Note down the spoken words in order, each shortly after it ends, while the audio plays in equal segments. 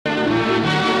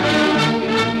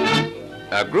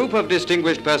A group of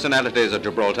distinguished personalities at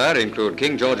Gibraltar include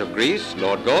King George of Greece,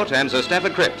 Lord Gort and Sir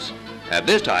Stafford Cripps, at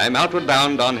this time outward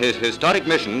bound on his historic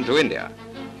mission to India.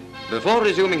 Before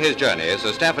resuming his journey,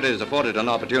 Sir Stafford is afforded an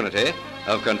opportunity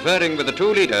of conferring with the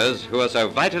two leaders who are so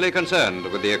vitally concerned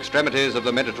with the extremities of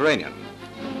the Mediterranean.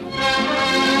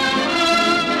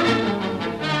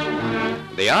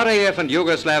 The RAF and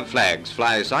Yugoslav flags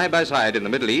fly side by side in the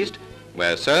Middle East,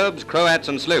 where Serbs, Croats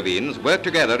and Slovenes work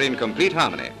together in complete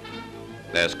harmony.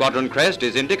 Their squadron crest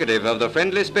is indicative of the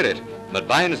friendly spirit that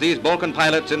binds these Balkan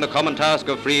pilots in the common task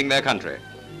of freeing their country.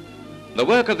 The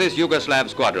work of this Yugoslav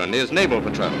squadron is naval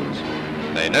patrols.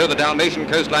 They know the Dalmatian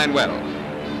coastline well.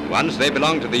 Once they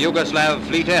belonged to the Yugoslav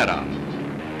Fleet Air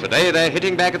Arm. Today they're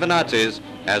hitting back at the Nazis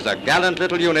as a gallant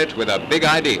little unit with a big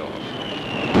ideal.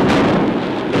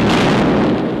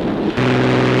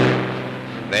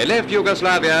 They left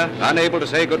Yugoslavia unable to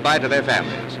say goodbye to their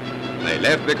families. They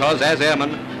left because, as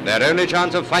airmen, their only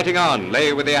chance of fighting on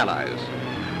lay with the Allies.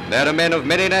 There are men of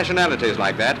many nationalities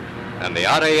like that, and the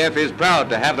RAF is proud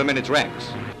to have them in its ranks.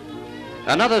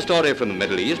 Another story from the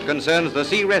Middle East concerns the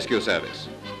Sea Rescue Service.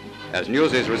 As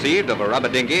news is received of a rubber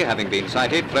dinghy having been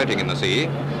sighted floating in the sea,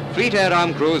 Fleet Air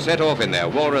Arm crews set off in their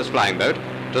Walrus Flying Boat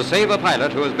to save a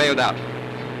pilot who was bailed out.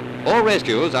 All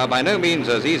rescues are by no means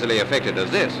as easily effected as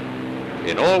this.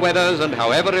 In all weathers and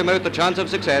however remote the chance of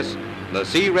success, the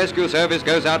Sea Rescue Service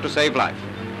goes out to save life.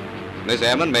 This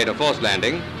airman made a forced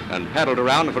landing and paddled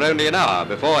around for only an hour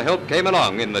before help came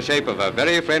along in the shape of a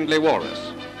very friendly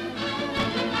walrus.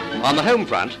 On the home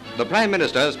front, the Prime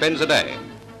Minister spends a day,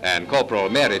 and Corporal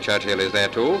Mary Churchill is there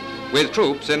too, with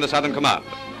troops in the Southern Command.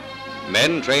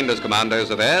 Men trained as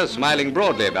commandos are there, smiling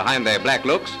broadly behind their black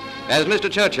looks as Mr.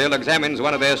 Churchill examines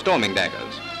one of their storming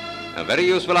daggers. A very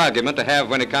useful argument to have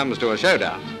when it comes to a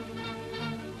showdown.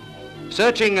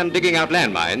 Searching and digging out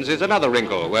landmines is another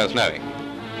wrinkle worth knowing.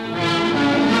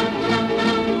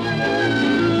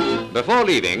 Before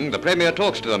leaving, the Premier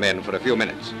talks to the men for a few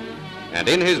minutes. And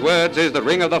in his words is the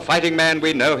ring of the fighting man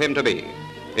we know him to be.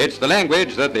 It's the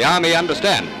language that the Army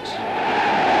understands.